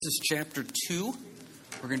This is chapter 2.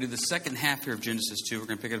 We're going to do the second half here of Genesis 2. We're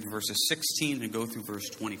going to pick up verses 16 and go through verse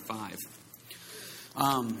 25.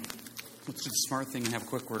 Let's do the smart thing and have a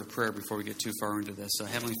quick word of prayer before we get too far into this.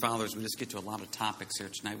 Heavenly Father, as we just get to a lot of topics here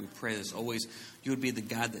tonight, we pray as always you would be the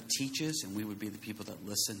God that teaches and we would be the people that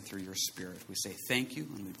listen through your Spirit. We say thank you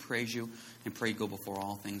and we praise you and pray you go before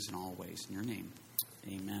all things in all ways. In your name,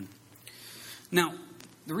 amen. Now,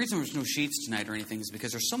 the reason there's no sheets tonight or anything is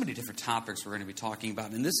because there's so many different topics we're going to be talking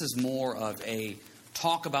about. And this is more of a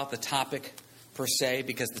talk about the topic per se,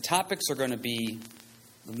 because the topics are going to be,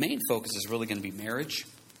 the main focus is really going to be marriage.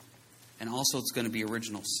 And also it's going to be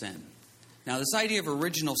original sin. Now this idea of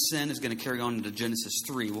original sin is going to carry on into Genesis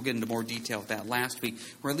 3. We'll get into more detail with that last week.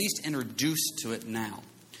 We're at least introduced to it now.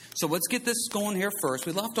 So let's get this going here first.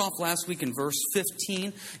 We left off last week in verse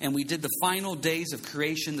 15, and we did the final days of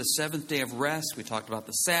creation, the seventh day of rest. We talked about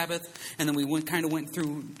the Sabbath, and then we went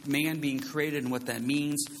through man being created and what that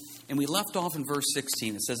means. And we left off in verse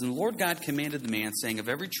 16. It says, "And the Lord God commanded the man, saying, Of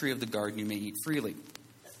every tree of the garden you may eat freely.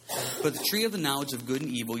 But the tree of the knowledge of good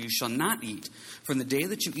and evil you shall not eat. For in the day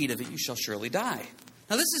that you eat of it, you shall surely die."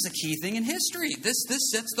 Now this is a key thing in history. This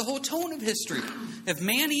sets the whole tone of history. If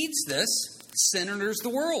man eats this, sin enters the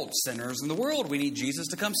world. Sin enters in the world. We need Jesus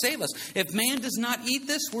to come save us. If man does not eat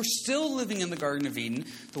this, we're still living in the Garden of Eden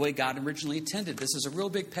the way God originally intended. This is a real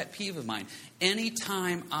big pet peeve of mine.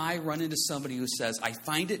 Anytime I run into somebody who says, I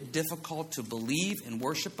find it difficult to believe and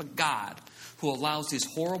worship a God who allows these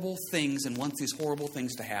horrible things and wants these horrible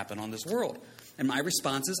things to happen on this world. And my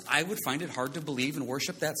response is, I would find it hard to believe and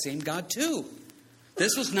worship that same God too.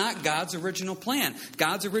 This was not God's original plan.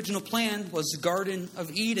 God's original plan was the Garden of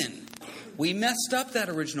Eden. We messed up that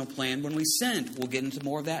original plan when we sinned. We'll get into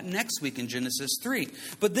more of that next week in Genesis 3.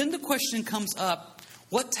 But then the question comes up,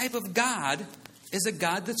 what type of God is a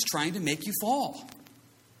God that's trying to make you fall?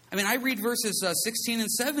 I mean, I read verses 16 and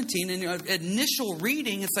 17, and initial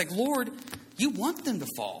reading, it's like, Lord, you want them to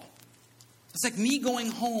fall. It's like me going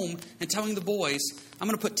home and telling the boys, I'm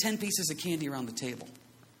going to put 10 pieces of candy around the table.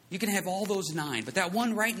 You can have all those 9, but that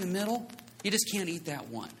one right in the middle, you just can't eat that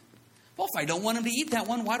one. Well, if I don't want him to eat that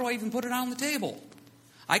one, why do I even put it on the table?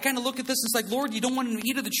 I kind of look at this and it's like, Lord, you don't want him to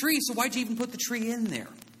eat of the tree, so why'd you even put the tree in there?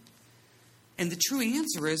 And the true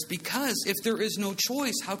answer is because if there is no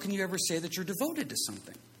choice, how can you ever say that you're devoted to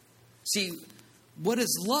something? See, what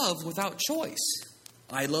is love without choice?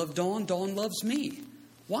 I love Dawn, Dawn loves me.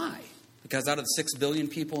 Why? Because out of the 6 billion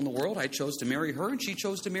people in the world, I chose to marry her and she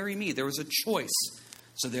chose to marry me. There was a choice.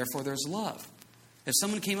 So therefore there's love. If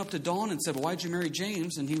someone came up to Dawn and said, well, why'd you marry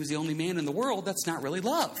James? And he was the only man in the world, that's not really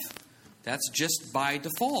love. That's just by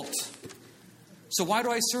default. So why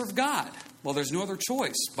do I serve God? Well, there's no other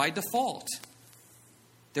choice. By default.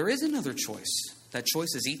 There is another choice. That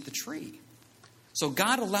choice is eat the tree. So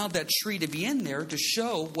God allowed that tree to be in there to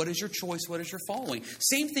show what is your choice, what is your following.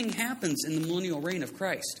 Same thing happens in the millennial reign of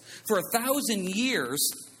Christ. For 1,000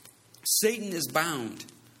 years, Satan is bound.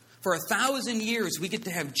 For 1,000 years, we get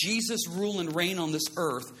to have Jesus rule and reign on this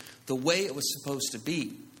earth the way it was supposed to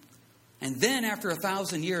be. And then after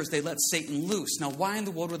 1,000 years, they let Satan loose. Now, why in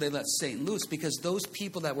the world would they let Satan loose? Because those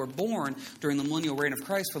people that were born during the millennial reign of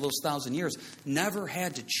Christ for those 1,000 years never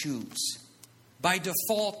had to choose. By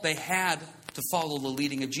default, they had to follow the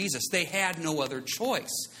leading of Jesus. They had no other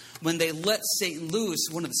choice. When they let Satan loose,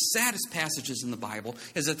 one of the saddest passages in the Bible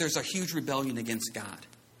is that there's a huge rebellion against God.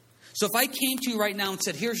 So if I came to you right now and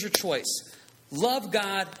said, here's your choice. Love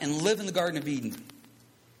God and live in the Garden of Eden.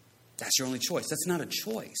 That's your only choice. That's not a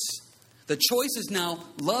choice. The choice is now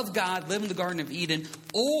love God, live in the Garden of Eden,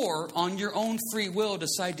 or on your own free will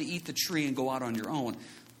decide to eat the tree and go out on your own.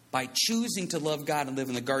 By choosing to love God and live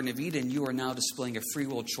in the Garden of Eden, you are now displaying a free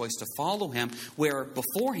will choice to follow Him, where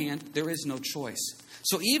beforehand there is no choice.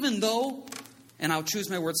 So even though, and I'll choose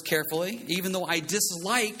my words carefully, even though I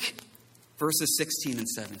dislike verses 16 and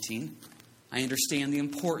 17, I understand the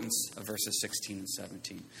importance of verses 16 and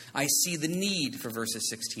 17. I see the need for verses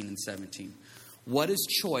 16 and 17. What is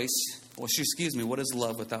choice? What is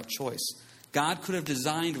love without choice? God could have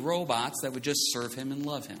designed robots that would just serve Him and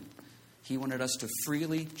love Him. He wanted us to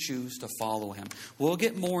freely choose to follow Him. We'll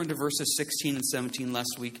get more into verses 16 and 17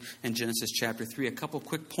 last week in Genesis chapter 3. A couple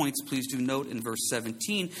quick points, please do note in verse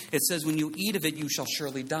 17. It says, when you eat of it, you shall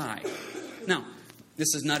surely die. Now,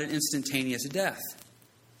 this is not an instantaneous death.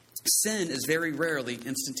 Sin is very rarely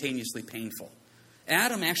instantaneously painful.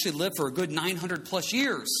 Adam actually lived for a good 900 plus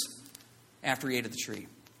years after he ate of the tree.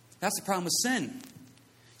 That's the problem with sin.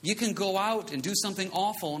 You can go out and do something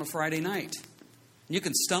awful on a Friday night. You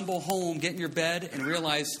can stumble home, get in your bed, and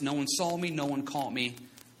realize no one saw me, no one caught me.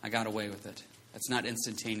 I got away with it. That's not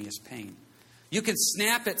instantaneous pain. You can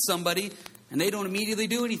snap at somebody and they don't immediately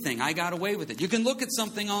do anything. I got away with it. You can look at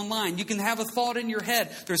something online. You can have a thought in your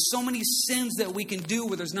head. There's so many sins that we can do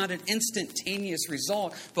where there's not an instantaneous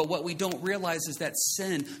result. But what we don't realize is that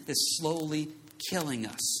sin is slowly killing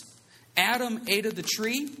us. Adam ate of the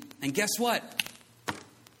tree, and guess what?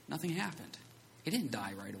 Nothing happened. He didn't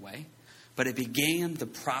die right away. But it began the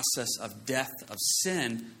process of death of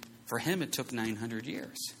sin. For him, it took 900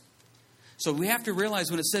 years. So we have to realize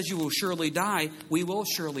when it says you will surely die, we will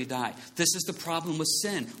surely die. This is the problem with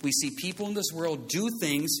sin. We see people in this world do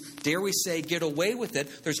things, dare we say, get away with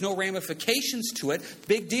it. There's no ramifications to it.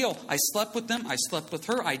 Big deal. I slept with them. I slept with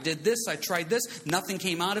her. I did this. I tried this. Nothing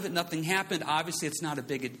came out of it. Nothing happened. Obviously, it's not a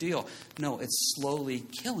big a deal. No, it's slowly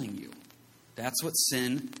killing you. That's what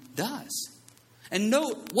sin does. And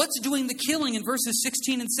note, what's doing the killing in verses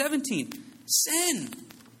 16 and 17? Sin.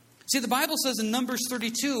 See, the Bible says in Numbers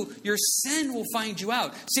 32, your sin will find you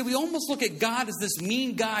out. See, we almost look at God as this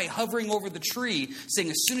mean guy hovering over the tree, saying,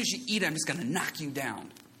 as soon as you eat it, I'm just going to knock you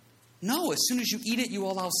down. No, as soon as you eat it, you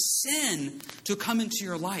allow sin to come into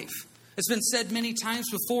your life. It's been said many times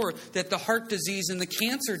before that the heart disease and the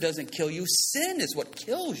cancer doesn't kill you. Sin is what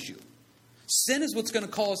kills you. Sin is what's going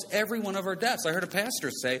to cause every one of our deaths. I heard a pastor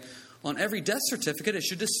say, on every death certificate, it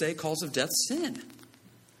should just say cause of death, sin.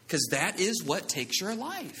 Because that is what takes your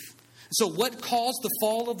life. So what caused the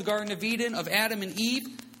fall of the Garden of Eden, of Adam and Eve?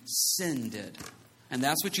 Sin did. And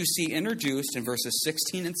that's what you see introduced in verses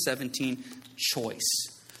 16 and 17, choice.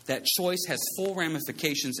 That choice has full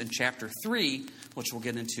ramifications in chapter 3, which we'll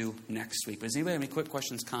get into next week. But does anybody have any quick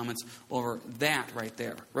questions, comments over that right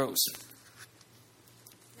there? Rose.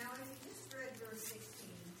 Now, if you just read verse 16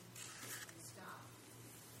 and stop,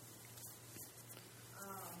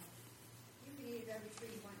 you can eat of every tree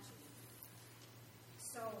you want to.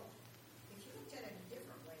 So, if you looked at it a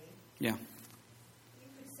different way, Yeah. you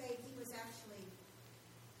could say he was actually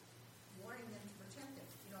warning them to protect them.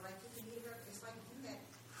 You know, like you can eat of, it's like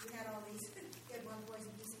you had all these, you had one poison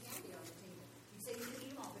piece of candy on the table. You say you can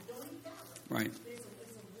eat them all, but don't eat that one. Right. But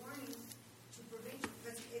it's a warning to prevent you.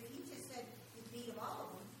 Because if he just said you can eat of all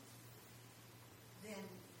of them, then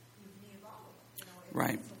you can eat of all of them. You know,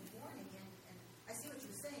 Right. It's a warning, and I see what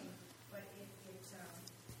you're saying, but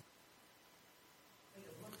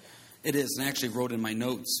It is, and I actually wrote in my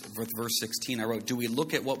notes with verse 16, I wrote, do we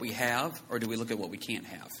look at what we have or do we look at what we can't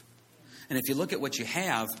have? And if you look at what you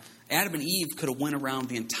have, Adam and Eve could have went around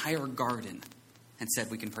the entire garden and said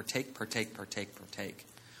we can partake.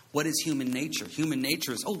 What is human nature? Human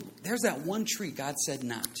nature is, oh, there's that one tree God said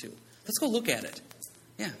not to. Let's go look at it.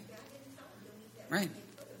 Yeah. Right.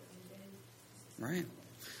 Right.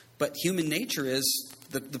 But human nature is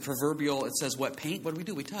the proverbial, it says what paint? What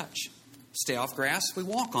do? We touch. Stay off grass, we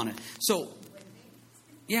walk on it. So,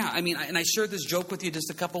 yeah, I mean, and I shared this joke with you just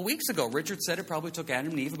a couple weeks ago. Richard said it probably took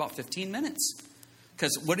Adam and Eve about 15 minutes.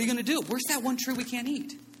 Because what are you going to do? Where's that one tree we can't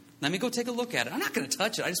eat? Let me go take a look at it. I'm not going to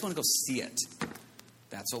touch it. I just want to go see it.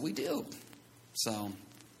 That's what we do. So,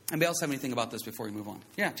 anybody else have anything about this before we move on?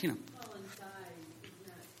 Yeah, Tina.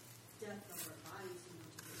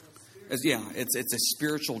 Yeah, it's a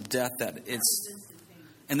spiritual death that it's...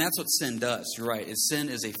 And that's what sin does. You're right. Sin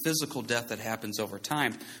is a physical death that happens over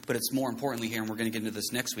time. But it's more importantly here, and we're going to get into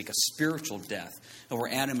this next week, a spiritual death. Where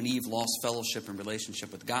Adam and Eve lost fellowship and relationship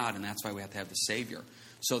with God. And that's why we have to have the Savior.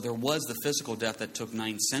 So there was the physical death that took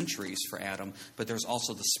 9 centuries for Adam. But there's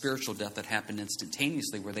also the spiritual death that happened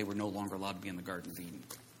instantaneously where they were no longer allowed to be in the Garden of Eden.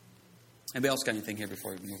 Anybody else got anything here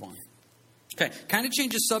before we move on? Okay. Kind of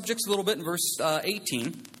changes subjects a little bit in verse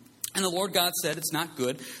 18. And the Lord God said, it's not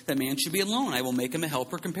good that man should be alone. I will make him a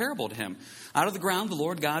helper comparable to him. Out of the ground the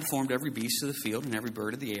Lord God formed every beast of the field and every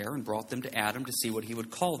bird of the air and brought them to Adam to see what he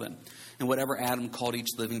would call them. And whatever Adam called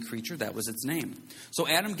each living creature, that was its name. So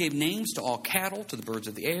Adam gave names to all cattle, to the birds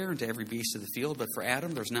of the air, and to every beast of the field. But for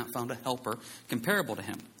Adam there's not found a helper comparable to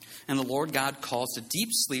him. And the Lord God caused a deep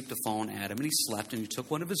sleep to fall on Adam, and he slept, and he took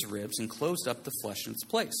one of his ribs and closed up the flesh in its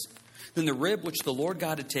place. Then the rib which the Lord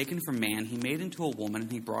God had taken from man, he made into a woman,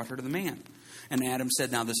 and he brought her to the man. And Adam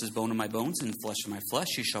said, now this is bone of my bones and flesh of my flesh.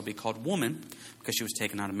 She shall be called woman, because she was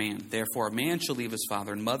taken out of man. Therefore a man shall leave his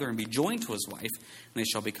father and mother and be joined to his wife, and they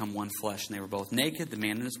shall become one flesh. And they were both naked, the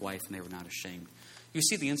man and his wife, and they were not ashamed. You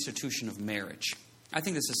see the institution of marriage. I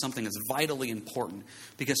think this is something that's vitally important,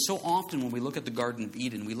 because so often when we look at the Garden of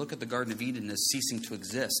Eden, we look at the Garden of Eden as ceasing to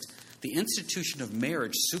exist. The institution of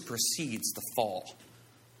marriage supersedes the fall.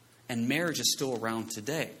 And marriage is still around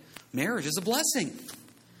today. Marriage is a blessing.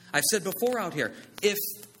 I've said before out here, if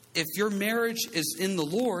your marriage is in the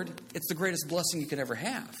Lord, it's the greatest blessing you could ever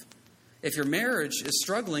have. If your marriage is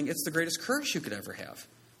struggling, it's the greatest curse you could ever have.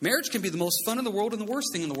 Marriage can be the most fun in the world and the worst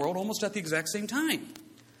thing in the world almost at the exact same time.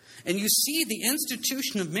 And you see the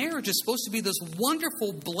institution of marriage is supposed to be this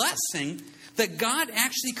wonderful blessing that God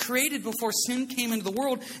actually created before sin came into the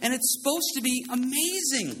world. And it's supposed to be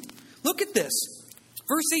amazing. Look at this.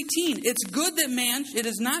 Verse 18. It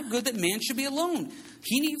is not good that man should be alone.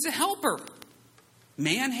 He needs a helper.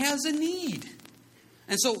 Man has a need.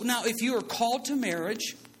 And so now if you are called to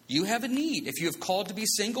marriage, you have a need. If you have called to be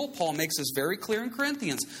single, Paul makes this very clear in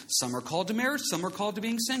Corinthians. Some are called to marriage, some are called to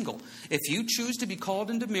being single. If you choose to be called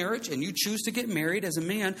into marriage and you choose to get married as a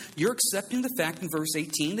man, you're accepting the fact in verse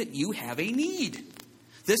 18 that you have a need.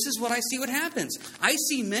 This is what I see what happens. I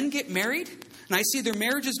see men get married and I see their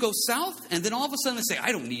marriages go south, and then all of a sudden they say,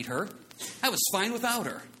 I don't need her. I was fine without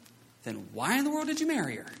her. Then why in the world did you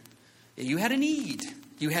marry her? You had a need.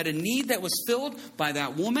 You had a need that was filled by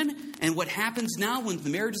that woman. And what happens now when the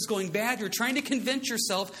marriage is going bad, you're trying to convince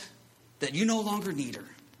yourself that you no longer need her.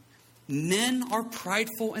 Men are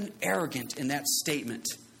prideful and arrogant in that statement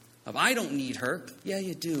of, I don't need her. Yeah,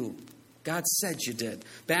 you do. God said you did.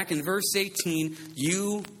 Back in verse 18,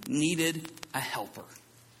 you needed a helper.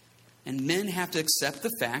 And men have to accept the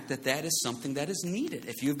fact that that is something that is needed.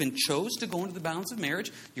 If you've been chose to go into the bounds of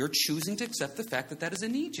marriage, you're choosing to accept the fact that that is a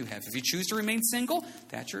need you have. If you choose to remain single,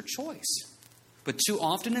 that's your choice. But too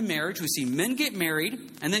often in marriage, we see men get married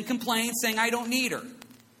and then complain, saying, I don't need her.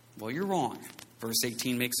 Well, you're wrong. Verse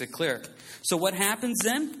 18 makes it clear. So what happens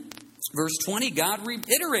then? Verse 20, God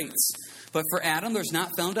reiterates, but for Adam, there's not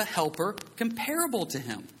found a helper comparable to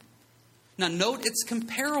him. Now note, it's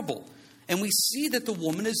comparable. And we see that the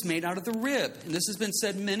woman is made out of the rib. And this has been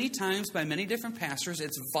said many times by many different pastors.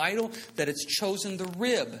 It's vital that it's chosen the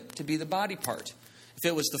rib to be the body part. If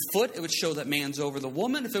it was the foot, it would show that man's over the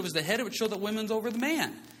woman. If it was the head, it would show that woman's over the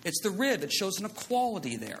man. It's the rib. It shows an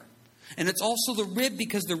equality there. And it's also the rib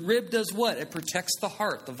because the rib does what? It protects the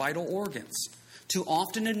heart, the vital organs. Too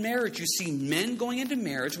often in marriage, you see men going into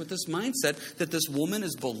marriage with this mindset that this woman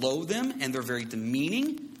is below them, and they're very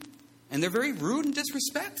demeaning, and they're very rude and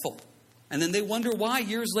disrespectful. And then they wonder why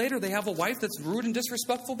years later they have a wife that's rude and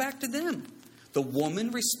disrespectful back to them. The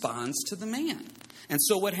woman responds to the man. And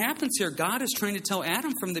so what happens here, God is trying to tell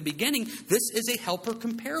Adam from the beginning, this is a helper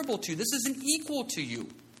comparable to you. This is an equal to you.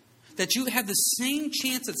 That you have the same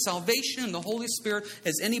chance at salvation in the Holy Spirit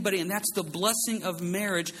as anybody. And that's the blessing of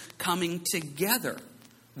marriage coming together.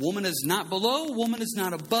 Woman is not below, woman is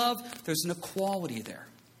not above. There's an equality there.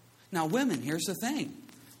 Now women, here's the thing.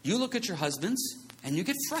 You look at your husbands and you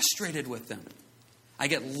get frustrated with them. I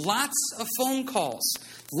get lots of phone calls,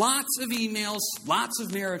 lots of emails, lots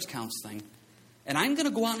of marriage counseling. And I'm going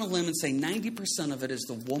to go out on a limb and say 90% of it is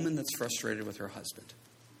the woman that's frustrated with her husband.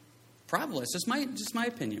 Probably. It's just my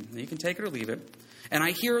opinion. You can take it or leave it. And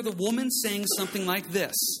I hear the woman saying something like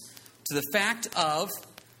this, to the fact of,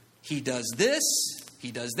 he does this,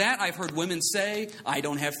 he does that. I've heard women say, I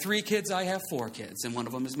don't have 3 kids, I have 4 kids, and one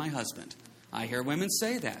of them is my husband. I hear women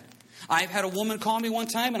say that. I've had a woman call me one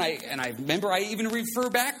time, and I remember I even refer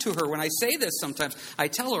back to her when I say this sometimes. I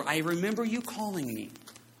tell her, I remember you calling me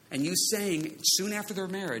and you saying soon after their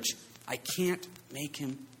marriage, I can't make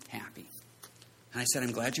him happy. And I said,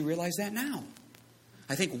 I'm glad you realize that now.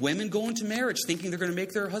 I think women go into marriage thinking they're going to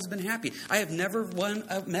make their husband happy. I have never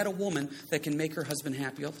met a woman that can make her husband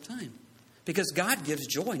happy all the time. Because God gives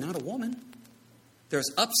joy, not a woman. There's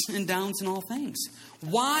ups and downs in all things.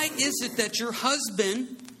 Why is it that your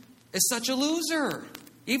husband is such a loser?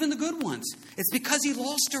 Even the good ones. It's because he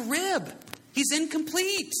lost a rib. He's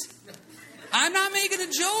incomplete. I'm not making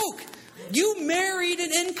a joke. You married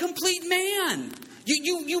an incomplete man.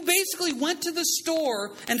 You basically went to the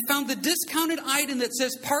store and found the discounted item that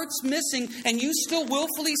says parts missing, and you still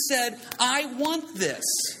willfully said, I want this.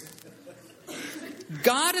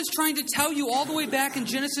 God is trying to tell you all the way back in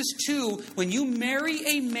Genesis 2, when you marry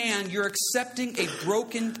a man, you're accepting a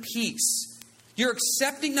broken piece. You're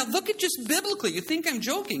accepting, now look at just biblically, you think I'm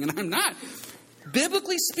joking, and I'm not.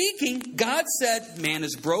 Biblically speaking, God said man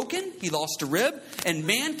is broken, he lost a rib, and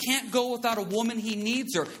man can't go without a woman, he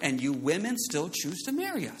needs her. And you women still choose to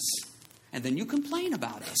marry us. And then you complain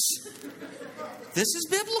about us. This is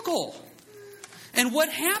biblical. And what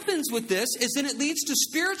happens with this is then it leads to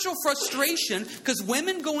spiritual frustration because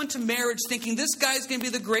women go into marriage thinking this guy's going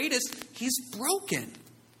to be the greatest. He's broken.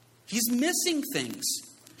 He's missing things.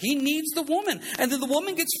 He needs the woman. And then the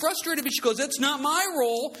woman gets frustrated because she goes, it's not my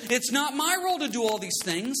role. It's not my role to do all these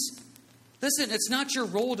things. Listen, it's not your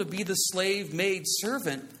role to be the slave, maid,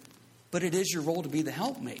 servant, but it is your role to be the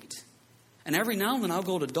helpmate. And every now and then I'll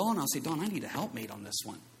go to Dawn, I'll say, Dawn, I need a helpmate on this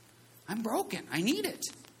one. I'm broken. I need it.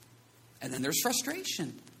 And then there's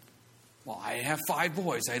frustration. Well, I have 5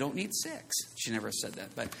 boys. I don't need 6. She never said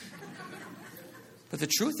that. But the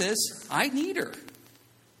truth is, I need her.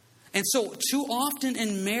 And so too often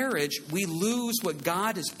in marriage, we lose what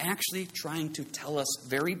God is actually trying to tell us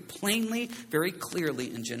very plainly, very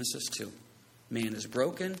clearly in Genesis 2. Man is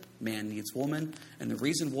broken, man needs woman, and the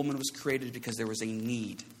reason woman was created is because there was a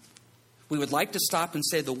need. We would like to stop and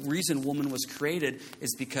say the reason woman was created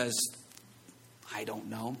is because, I don't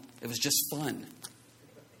know, it was just fun.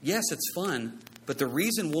 Yes, it's fun, but the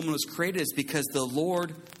reason woman was created is because the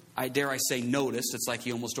Lord, I dare I say, noticed. It's like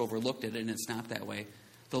he almost overlooked it, and it's not that way.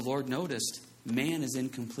 The Lord noticed man is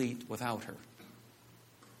incomplete without her.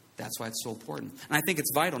 That's why it's so important. And I think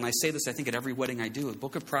it's vital, and I say this, I think, at every wedding I do. The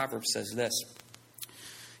book of Proverbs says this: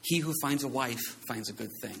 he who finds a wife finds a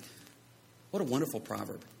good thing. What a wonderful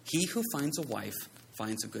proverb. He who finds a wife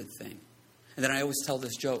finds a good thing. And then I always tell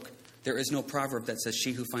this joke. There is no proverb that says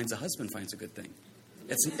she who finds a husband finds a good thing.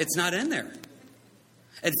 It's not in there.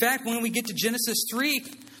 In fact, when we get to Genesis 3,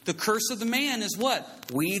 the curse of the man is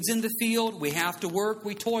what? Weeds in the field, we have to work,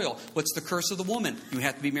 we toil. What's the curse of the woman? You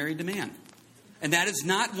have to be married to man. And that is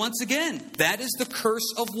not, once again, that is the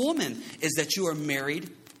curse of woman, is that you are married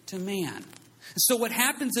to man. So what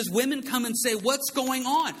happens is women come and say, what's going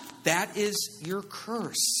on? That is your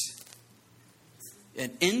curse.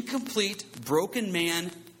 An incomplete, broken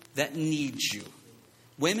man that needs you.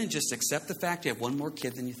 Women, just accept the fact you have one more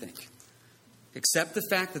kid than you think. Accept the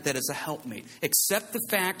fact that that is a helpmate. Accept the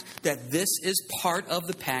fact that this is part of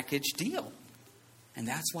the package deal. And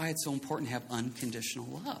that's why it's so important to have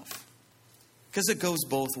unconditional love. Because it goes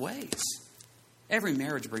both ways. Every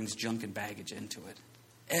marriage brings junk and baggage into it.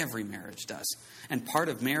 Every marriage does. And part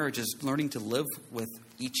of marriage is learning to live with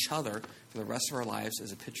each other for the rest of our lives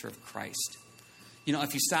as a picture of Christ. You know,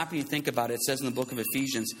 if you stop and you think about it, it says in the book of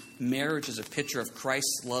Ephesians, marriage is a picture of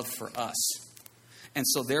Christ's love for us. And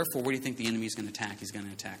so therefore, what do you think the enemy is going to attack? He's going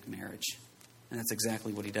to attack marriage. And that's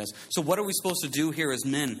exactly what he does. So what are we supposed to do here as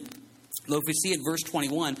men? Look, if we see in verse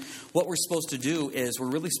 21, what we're supposed to do is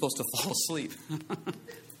we're really supposed to fall asleep.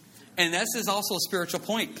 And this is also a spiritual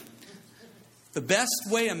point. The best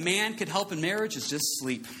way a man could help in marriage is just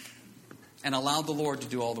sleep and allow the Lord to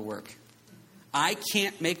do all the work. I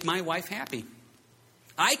can't make my wife happy.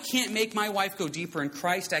 I can't make my wife go deeper in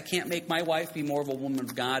Christ. I can't make my wife be more of a woman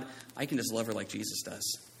of God. I can just love her like Jesus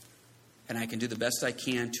does. And I can do the best I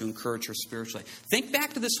can to encourage her spiritually. Think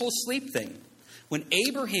back to this whole sleep thing. When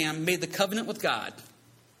Abraham made the covenant with God,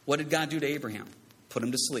 what did God do to Abraham? Put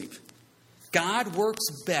him to sleep. God works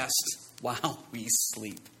best while we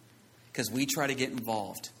sleep. Because we try to get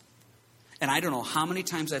involved. And I don't know how many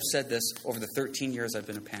times I've said this over the 13 years I've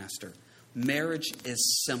been a pastor. Marriage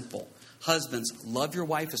is simple. Husbands, love your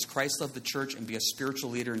wife as Christ loved the church and be a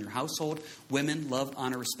spiritual leader in your household. Women, love,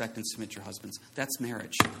 honor, respect, and submit your husbands. That's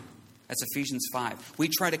marriage. That's Ephesians 5. We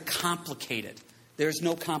try to complicate it. There's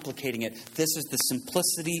no complicating it. This is the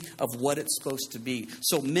simplicity of what it's supposed to be.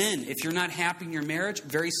 So men, if you're not happy in your marriage,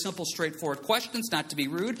 very simple, straightforward questions, not to be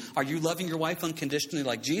rude. Are you loving your wife unconditionally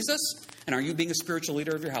like Jesus? And are you being a spiritual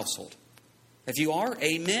leader of your household? If you are,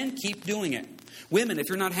 amen, keep doing it. Women, if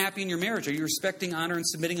you're not happy in your marriage, are you respecting, honor, and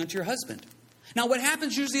submitting unto your husband? Now, what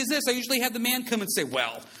happens usually is this. I usually have the man come and say,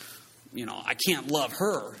 well, I can't love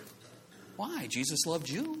her. Why? Jesus loved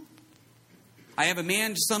you. I have a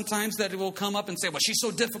man sometimes that will come up and say, well, she's so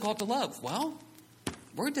difficult to love. Well,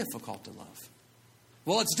 we're difficult to love.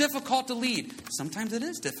 Well, it's difficult to lead. Sometimes it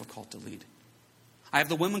is difficult to lead. I have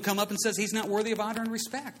the woman come up and says he's not worthy of honor and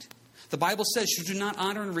respect. The Bible says you do not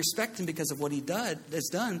honor and respect him because of what he has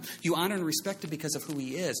done. You honor and respect him because of who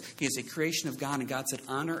he is. He is a creation of God, and God said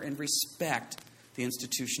honor and respect the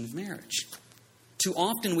institution of marriage. Too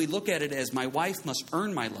often we look at it as my wife must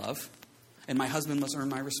earn my love and my husband must earn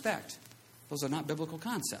my respect. Those are not biblical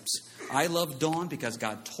concepts. I love Dawn because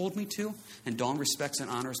God told me to, and Dawn respects and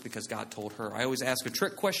honors because God told her. I always ask a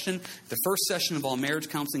trick question. The first session of all marriage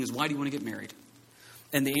counseling is, why do you want to get married?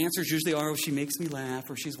 And the answers usually are, she makes me laugh,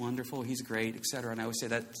 or she's wonderful, he's great, etc. And I always say,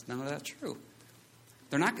 that's none of that true.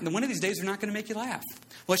 One of these days, they're not going to make you laugh.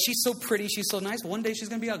 Well, she's so pretty, she's so nice, but one day she's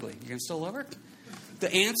going to be ugly. You're going to still love her?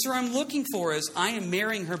 The answer I'm looking for is, I am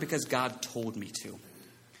marrying her because God told me to.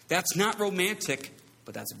 That's not romantic,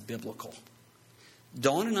 but that's biblical.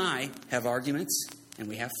 Dawn and I have arguments, and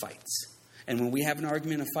we have fights. And when we have an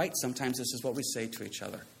argument and a fight, sometimes this is what we say to each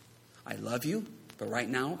other. I love you, but right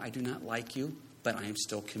now I do not like you, but I am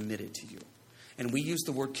still committed to you. And we use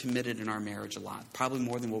the word committed in our marriage a lot, probably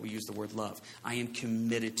more than what we use the word love. I am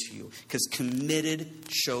committed to you, because committed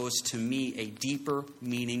shows to me a deeper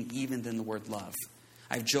meaning even than the word love.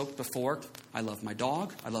 I've joked before, I love my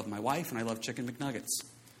dog, I love my wife, and I love Chicken McNuggets.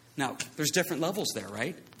 Now, there's different levels there,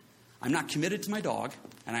 right? I'm not committed to my dog,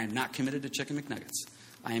 and I am not committed to Chicken McNuggets.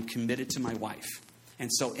 I am committed to my wife.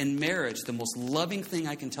 And so in marriage, the most loving thing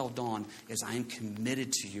I can tell Dawn is I am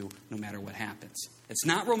committed to you no matter what happens. It's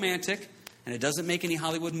not romantic, and it doesn't make any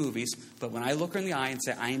Hollywood movies, but when I look her in the eye and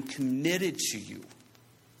say, I am committed to you,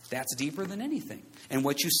 that's deeper than anything. And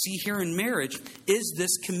what you see here in marriage is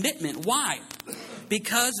this commitment. Why?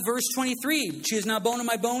 Because verse 23, she is now bone of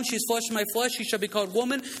my bone, she is flesh of my flesh, she shall be called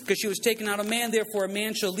woman, because she was taken out of man. Therefore a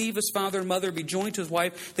man shall leave his father and mother, be joined to his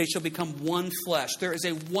wife, they shall become one flesh. There is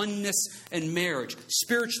a oneness in marriage,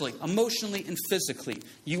 spiritually, emotionally, and physically.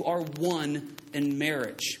 You are one in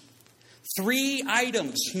marriage. 3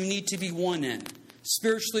 items you need to be one in.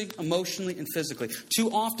 Spiritually, emotionally, and physically.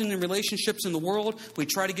 Too often in relationships in the world, we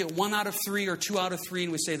try to get 1 out of 3 or 2 out of 3,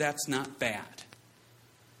 and we say that's not bad.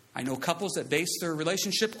 I know couples that base their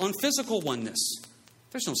relationship on physical oneness.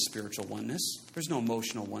 There's no spiritual oneness. There's no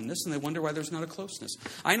emotional oneness, and they wonder why there's not a closeness.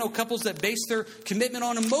 I know couples that base their commitment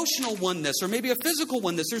on emotional oneness or maybe a physical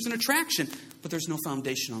oneness. There's an attraction, but there's no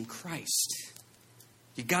foundation on Christ.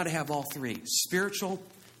 You got to have all 3, spiritual,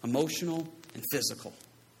 emotional, and physical.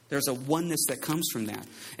 There's a oneness that comes from that.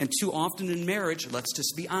 And too often in marriage, let's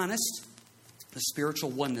just be honest, the spiritual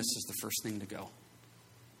oneness is the first thing to go.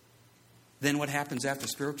 Then what happens after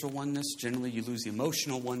spiritual oneness? Generally, you lose the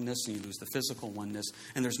emotional oneness and you lose the physical oneness,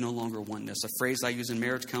 and there's no longer oneness. A phrase I use in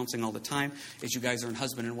marriage counseling all the time is you guys are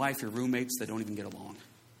husband and wife, you're roommates that don't even get along.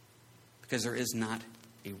 Because there is not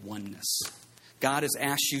a oneness. God has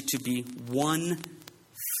asked you to be one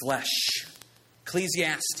flesh.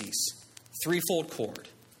 Ecclesiastes, 3-fold cord.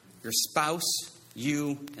 Your spouse,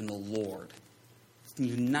 you, and the Lord.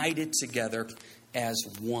 United together as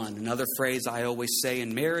one. Another phrase I always say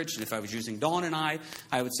in marriage, and if I was using Dawn and I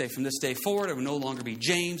would say from this day forward, it would no longer be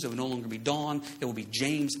James, it would no longer be Dawn, it will be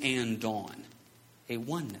James and Dawn. A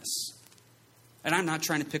oneness. And I'm not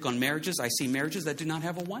trying to pick on marriages. I see marriages that do not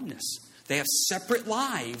have a oneness. They have separate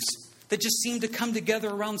lives that just seem to come together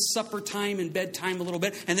around supper time and bedtime a little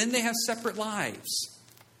bit, and then they have separate lives.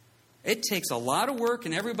 It takes a lot of work,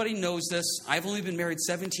 and everybody knows this. I've only been married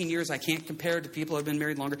 17 years. I can't compare it to people who have been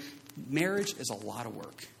married longer. Marriage is a lot of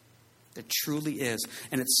work. It truly is.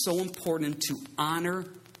 And it's so important to honor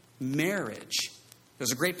marriage.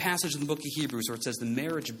 There's a great passage in the book of Hebrews where it says the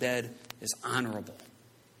marriage bed is honorable.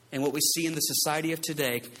 And what we see in the society of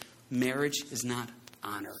today, marriage is not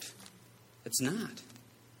honored. It's not.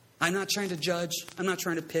 I'm not trying to judge. I'm not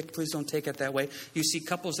trying to pick. Please don't take it that way. You see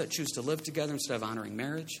couples that choose to live together instead of honoring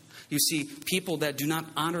marriage. You see people that do not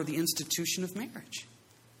honor the institution of marriage.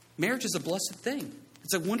 Marriage is a blessed thing.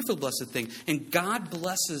 It's a wonderful, blessed thing. And God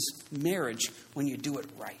blesses marriage when you do it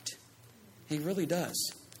right. He really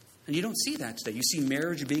does. And you don't see that today. You see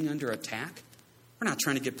marriage being under attack. We're not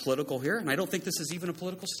trying to get political here, and I don't think this is even a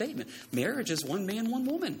political statement. Marriage is one man, one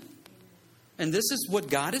woman. And this is what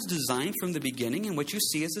God has designed from the beginning, and what you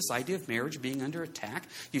see is this idea of marriage being under attack.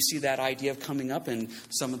 You see that idea of coming up in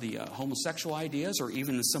some of the homosexual ideas, or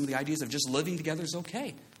even in some of the ideas of just living together is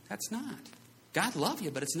okay. That's not. God love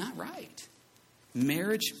you, but it's not right.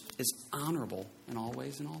 Marriage is honorable in all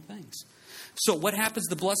ways and all things. So what happens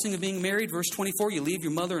to the blessing of being married? Verse 24, you leave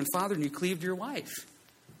your mother and father and you cleave to your wife.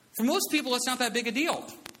 For most people, it's not that big a deal.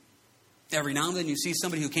 Every now and then you see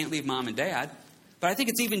somebody who can't leave mom and dad. But I think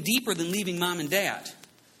it's even deeper than leaving mom and dad.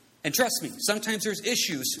 And trust me, sometimes there's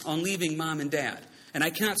issues on leaving mom and dad. And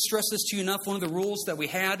I cannot stress this to you enough. One of the rules that we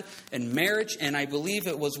had in marriage, and I believe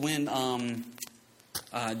it was when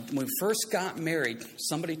we first got married,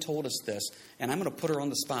 somebody told us this. And I'm going to put her on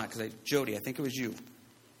the spot because, Jody, I think it was you.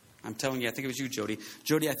 I'm telling you, I think it was you, Jody.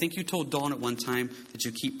 Jody, I think you told Dawn at one time that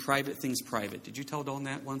you keep private things private. Did you tell Dawn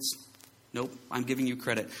that once? Nope, I'm giving you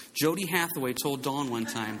credit. Jody Hathaway told Dawn one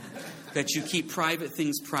time that you keep private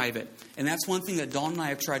things private. And that's one thing that Dawn and I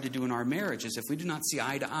have tried to do in our marriage is if we do not see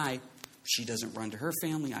eye to eye, she doesn't run to her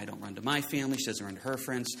family, I don't run to my family, she doesn't run to her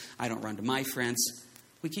friends, I don't run to my friends.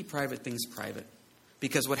 We keep private things private.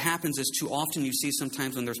 Because what happens is too often you see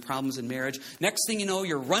sometimes when there's problems in marriage, next thing you know,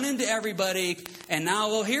 you're running to everybody, and now,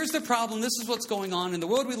 well, here's the problem, this is what's going on in the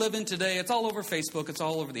world we live in today, it's all over Facebook, it's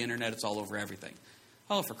all over the internet, it's all over everything.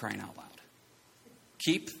 Oh, for crying out loud.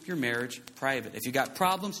 Keep your marriage private. If you got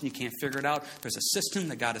problems and you can't figure it out, there's a system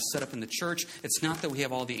that God has set up in the church. It's not that we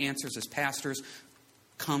have all the answers as pastors.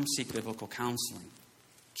 Come seek biblical counseling.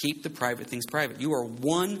 Keep the private things private. You are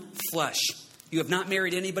one flesh. You have not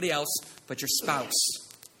married anybody else but your spouse.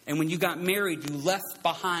 And when you got married, you left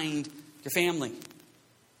behind your family.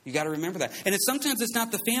 You got to remember that. And sometimes it's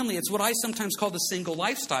not the family. It's what I sometimes call the single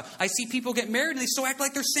lifestyle. I see people get married and they still act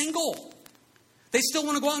like they're single. They still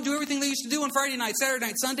want to go out and do everything they used to do on Friday night, Saturday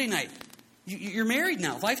night, Sunday night. You're married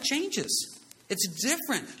now. Life changes. It's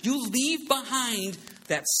different. You leave behind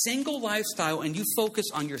that single lifestyle and you focus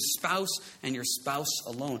on your spouse and your spouse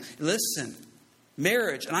alone. Listen,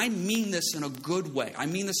 marriage, and I mean this in a good way. I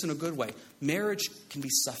mean this in a good way. Marriage can be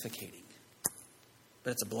suffocating,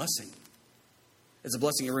 but it's a blessing. It's a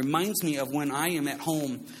blessing. It reminds me of when I am at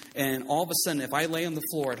home and all of a sudden, if I lay on the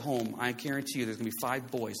floor at home, I guarantee you there's going to be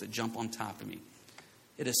 5 boys that jump on top of me.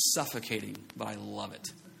 It is suffocating, but I love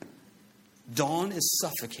it. Dawn is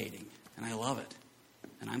suffocating, and I love it.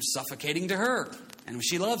 And I'm suffocating to her, and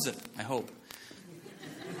she loves it, I hope.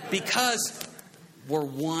 Because we're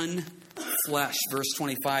one flesh. Verse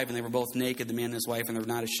 25, and they were both naked, the man and his wife, and they were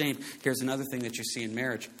not ashamed. Here's another thing that you see in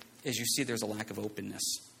marriage, is you see there's a lack of openness.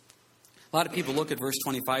 A lot of people look at verse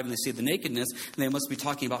 25 and they see the nakedness, and they must be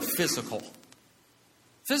talking about physical.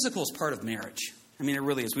 Physical is part of marriage. I mean, it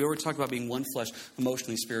really is. We already talked about being one flesh,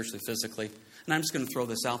 emotionally, spiritually, physically. And I'm just going to throw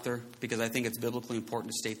this out there because I think it's biblically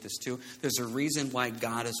important to state this too. There's a reason why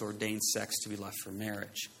God has ordained sex to be left for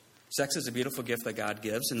marriage. Sex is a beautiful gift that God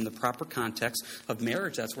gives, and in the proper context of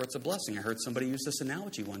marriage, that's where it's a blessing. I heard somebody use this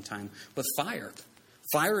analogy one time with fire.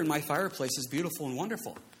 Fire in my fireplace is beautiful and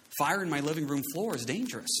wonderful. Fire in my living room floor is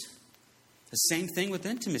dangerous. The same thing with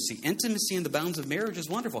intimacy. Intimacy in the bounds of marriage is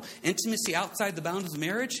wonderful. Intimacy outside the bounds of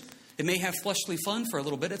marriage, it may have fleshly fun for a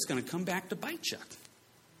little bit. It's going to come back to bite you.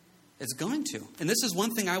 It's going to. And this is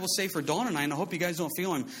one thing I will say for Dawn and I hope you guys don't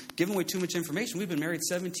feel I'm giving away too much information. We've been married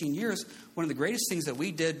 17 years. One of the greatest things that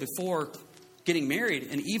we did before getting married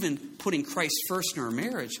and even putting Christ first in our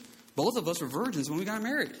marriage, both of us were virgins when we got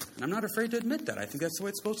married. And I'm not afraid to admit that. I think that's the way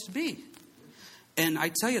it's supposed to be. And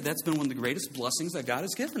I tell you, that's been one of the greatest blessings that God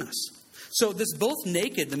has given us. So this both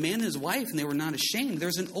naked, the man and his wife, and they were not ashamed.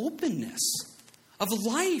 There's an openness of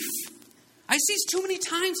life. I see too many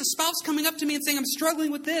times a spouse coming up to me and saying, I'm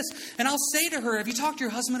struggling with this. And I'll say to her, have you talked to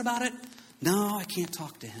your husband about it? No, I can't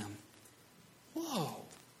talk to him. Whoa.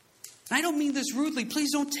 And I don't mean this rudely.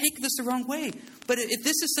 Please don't take this the wrong way. But if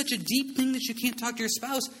this is such a deep thing that you can't talk to your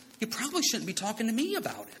spouse, you probably shouldn't be talking to me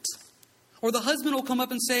about it. Or the husband will come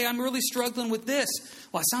up and say, I'm really struggling with this.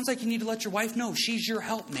 Well, it sounds like you need to let your wife know. She's your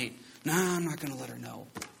helpmate. No, I'm not going to let her know.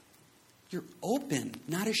 You're open,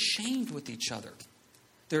 not ashamed with each other.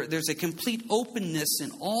 There's a complete openness in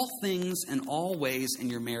all things and all ways in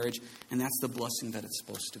your marriage, and that's the blessing that it's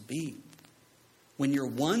supposed to be. When you're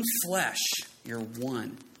one flesh, you're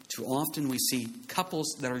one. Too often we see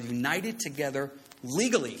couples that are united together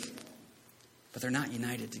legally, but they're not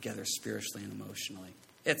united together spiritually and emotionally.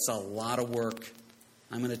 It's a lot of work.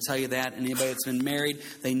 I'm going to tell you that. Anybody that's been married,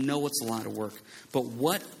 they know it's a lot of work. But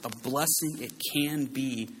what a blessing it can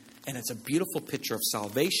be. And it's a beautiful picture of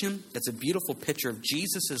salvation. It's a beautiful picture of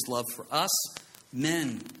Jesus' love for us.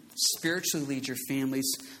 Men, spiritually lead your families.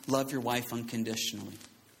 Love your wife unconditionally.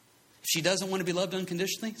 If she doesn't want to be loved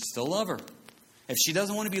unconditionally, still love her. If she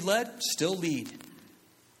doesn't want to be led, still lead.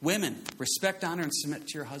 Women, respect, honor, and submit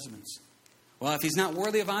to your husbands. Well, if he's not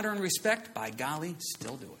worthy of honor and respect, by golly,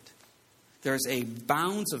 still do it. There's a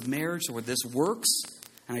bounds of marriage where this works.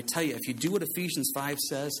 And I tell you, if you do what Ephesians 5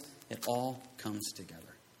 says, it all comes together.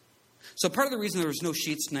 So part of the reason there was no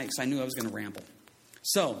sheets tonight is I knew I was going to ramble.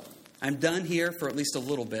 So I'm done here for at least a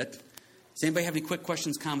little bit. Does anybody have any quick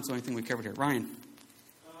questions, comments, or anything we covered here? Ryan?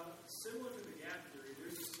 Similar to the gap theory,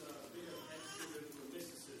 there's this bit of extra-biblical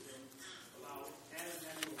mysticism about Adam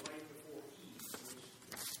having a wife before Eve,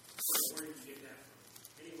 which, where did you get that from?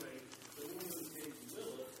 Anyway, the woman was named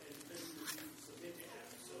Lilith, and because she refused to submit to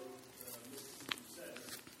Adam, so mysticism says,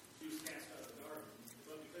 she was cast out of the garden.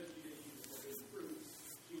 But because she didn't eat the forbidden fruit,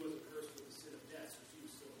 she wasn't cursed with the sin of death, so she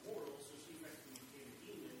was still immortal, so she effectively became a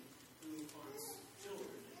demon who haunts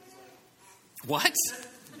children. It's like, What?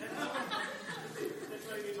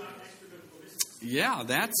 Yeah,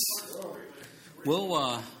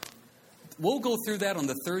 we'll go through that on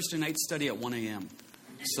the Thursday night study at 1 a.m.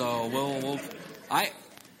 So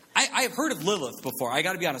I've heard of Lilith before. I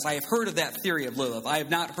got to be honest. I have heard of that theory of Lilith. I have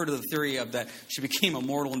not heard of the theory of that she became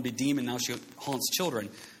immortal and be a demon. Now she haunts children.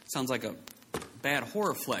 Sounds like a bad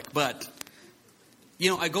horror flick. But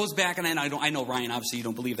it goes back, and I know Ryan. Obviously, you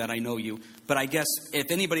don't believe that. I know you. But I guess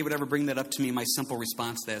if anybody would ever bring that up to me, my simple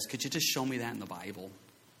response to that is, could you just show me that in the Bible?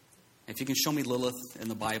 If you can show me Lilith in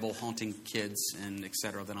the Bible haunting kids and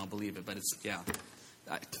etc., then I'll believe it. But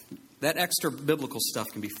that extra biblical stuff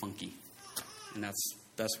can be funky, and that's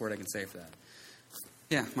the best word I can say for that.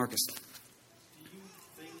 Yeah, Marcus. Do you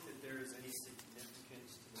think that there is any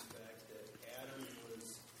significance to the fact that Adam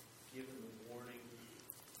was given the warning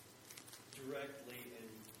directly and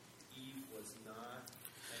Eve was not,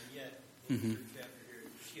 and yet in your chapter here,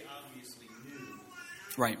 she obviously knew?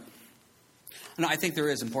 Right. No, I think there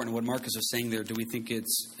is important. What Marcus was saying there, do we think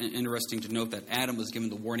it's interesting to note that Adam was given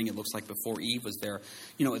the warning, it looks like, before Eve was there?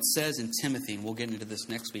 You know, it says in Timothy, and we'll get into this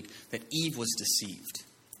next week, that Eve was deceived.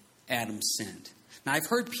 Adam sinned. Now, I've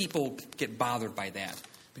heard people get bothered by that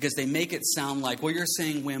because they make it sound like, well, you're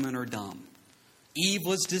saying women are dumb. Eve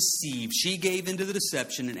was deceived. She gave into the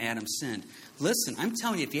deception and Adam sinned. Listen, I'm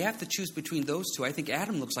telling you, if you have to choose between those two, I think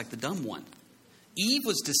Adam looks like the dumb one. Eve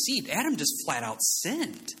was deceived. Adam just flat out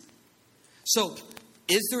sinned. So,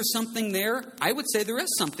 is there something there? I would say there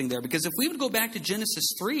is something there, because if we would go back to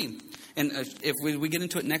Genesis 3, and if we get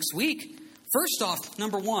into it next week, first off,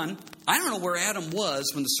 number one, I don't know where Adam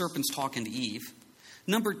was when the serpent's talking to Eve.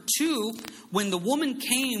 Number two, when the woman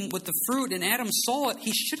came with the fruit and Adam saw it,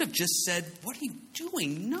 he should have just said, what are you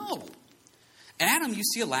doing? No. Adam, you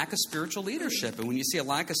see a lack of spiritual leadership. And when you see a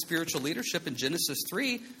lack of spiritual leadership in Genesis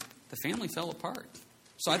 3, the family fell apart.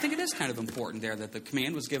 So I think it is kind of important there that the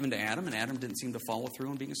command was given to Adam, and Adam didn't seem to follow through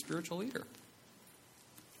on being a spiritual leader.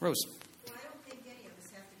 Rose. Well, I don't think any of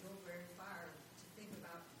us have to go very far to think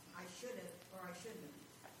about, I should have or I shouldn't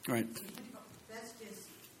have. Right. That's just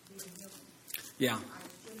being human. Yeah. I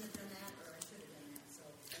shouldn't have done that or I should have done that. So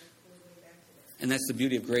that goes way back to that. And that's the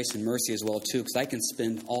beauty of grace and mercy as well, too, because I can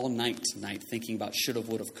spend all night tonight thinking about should have,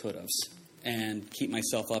 would have, could have's and keep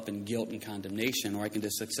myself up in guilt and condemnation, or I can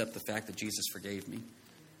just accept the fact that Jesus forgave me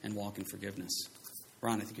and walk in forgiveness.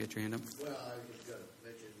 Ron, I think you had your hand up. Well, I was just going to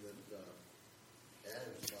mention that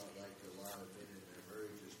Adam's not like a lot of men in their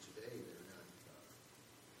marriages today.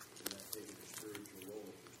 They're not taking the spiritual role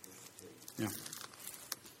they're supposed to take. Yeah.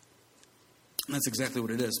 That's exactly what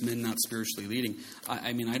it is. Men not spiritually leading.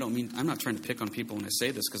 I'm not trying to pick on people when I say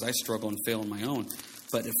this, because I struggle and fail on my own.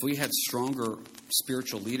 But if we had stronger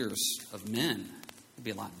spiritual leaders of men, it'd be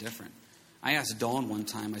a lot different. I asked Dawn one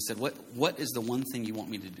time, I said, what is the one thing you want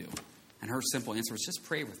me to do? And her simple answer was, just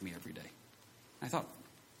pray with me every day. I thought,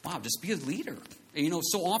 wow, just be a leader. And, you know,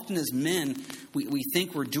 so often as men, we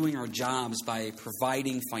think we're doing our jobs by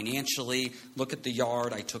providing financially. Look at the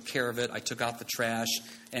yard, I took care of it, I took out the trash,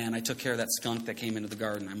 and I took care of that skunk that came into the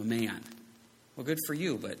garden. I'm a man. Well, good for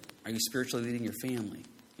you, but are you spiritually leading your family?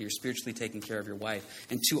 You're spiritually taking care of your wife.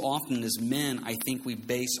 And too often as men, I think we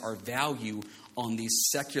base our value on these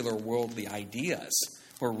secular worldly ideas,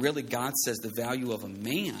 where really God says the value of a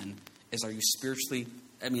man is, are you spiritually,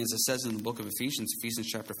 as it says in the book of Ephesians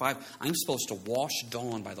chapter 5, I'm supposed to wash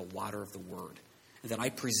Dawn by the water of the word, and that I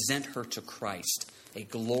present her to Christ, a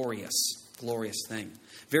glorious thing.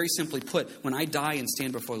 Very simply put, when I die and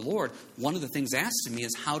stand before the Lord, one of the things asked of me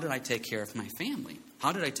is, how did I take care of my family?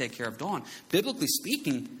 How did I take care of Dawn? Biblically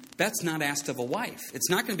speaking, that's not asked of a wife. It's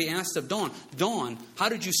not going to be asked of Dawn. Dawn, how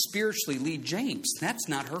did you spiritually lead James? That's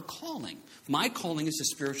not her calling. My calling is to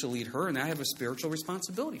spiritually lead her, and I have a spiritual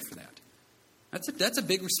responsibility for that. That's a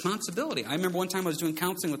big responsibility. I remember one time I was doing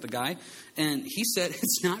counseling with a guy, and he said,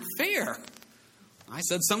 it's not fair. I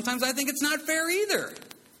said, sometimes I think it's not fair either.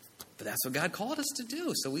 But that's what God called us to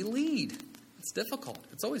do, so we lead. It's difficult.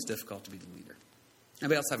 It's always difficult to be the leader.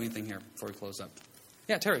 Anybody else have anything here before we close up?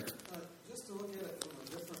 Yeah, Terry. Just to look at it from a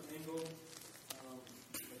different angle,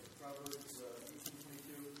 like Proverbs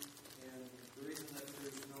 18:22, and the reason that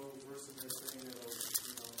there's no verse in there saying that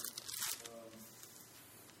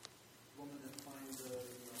woman that finds a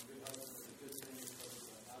good husband is a good thing because of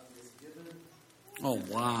the obvious given. Oh,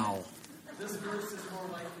 wow. This verse is more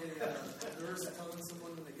like a verse telling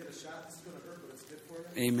someone when they get a shot, this is going to hurt, but it's good for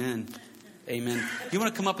you. Amen. Amen. You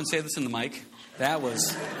want to come up and say this in the mic? That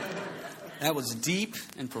was deep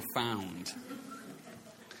and profound.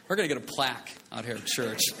 We're going to get a plaque out here at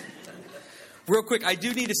church. Real quick, I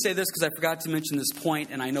do need to say this because I forgot to mention this point,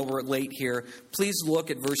 and I know we're late here. Please look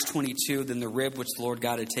at verse 22. Then the rib which the Lord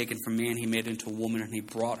God had taken from man, he made into a woman, and he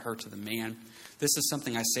brought her to the man. This is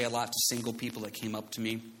something I say a lot to single people that came up to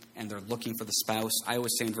me, and they're looking for the spouse. I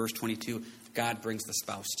always say in verse 22, God brings the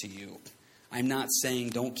spouse to you. I'm not saying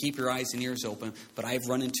don't keep your eyes and ears open, but I've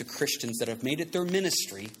run into Christians that have made it their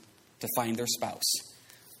ministry to find their spouse.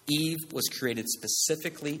 Eve was created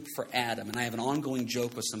specifically for Adam. And I have an ongoing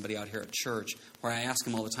joke with somebody out here at church where I ask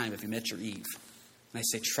them all the time, have you met your Eve? And I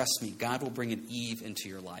say, trust me, God will bring an Eve into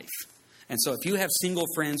your life. And so if you have single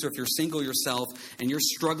friends, or if you're single yourself and you're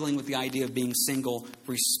struggling with the idea of being single,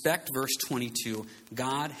 respect verse 22.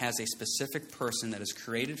 God has a specific person that is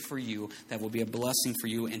created for you that will be a blessing for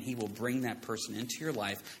you, and he will bring that person into your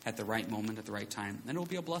life at the right moment, at the right time, and it will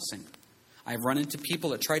be a blessing. I've run into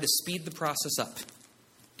people that try to speed the process up.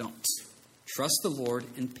 Don't. Trust the Lord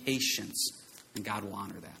in patience, and God will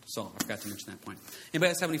honor that. So I forgot to mention that point.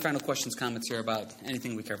 Anybody else have any final questions, comments here about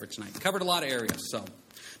anything we covered tonight? We covered a lot of areas. So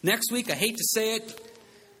next week, I hate to say it,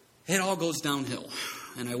 it all goes downhill.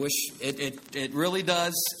 And I wish it really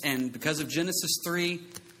does. And because of Genesis 3,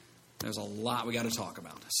 there's a lot we got to talk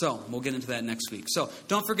about. So we'll get into that next week. So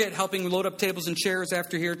don't forget helping load up tables and chairs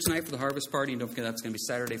after here tonight for the harvest party. And don't forget that's going to be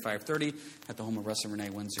Saturday, 5:30 at the home of Russ and Renee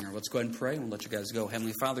Winsinger. Let's go ahead and pray and we'll let you guys go.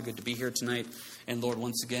 Heavenly Father, good to be here tonight. And Lord,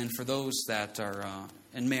 once again, for those that are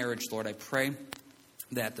in marriage, Lord, I pray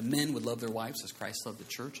that the men would love their wives as Christ loved the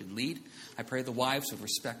church and lead. I pray the wives would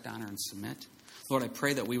respect, honor, and submit. Lord, I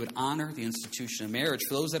pray that we would honor the institution of marriage.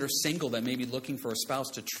 For those that are single that may be looking for a spouse,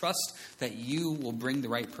 to trust that you will bring the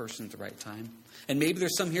right person at the right time. And maybe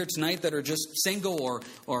there's some here tonight that are just single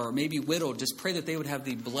or maybe widowed. Just pray that they would have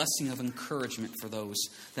the blessing of encouragement for those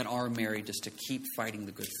that are married, just to keep fighting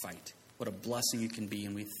the good fight. What a blessing it can be.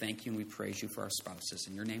 And we thank you and we praise you for our spouses.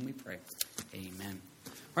 In your name we pray. Amen.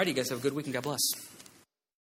 All right, you guys have a good week and God bless.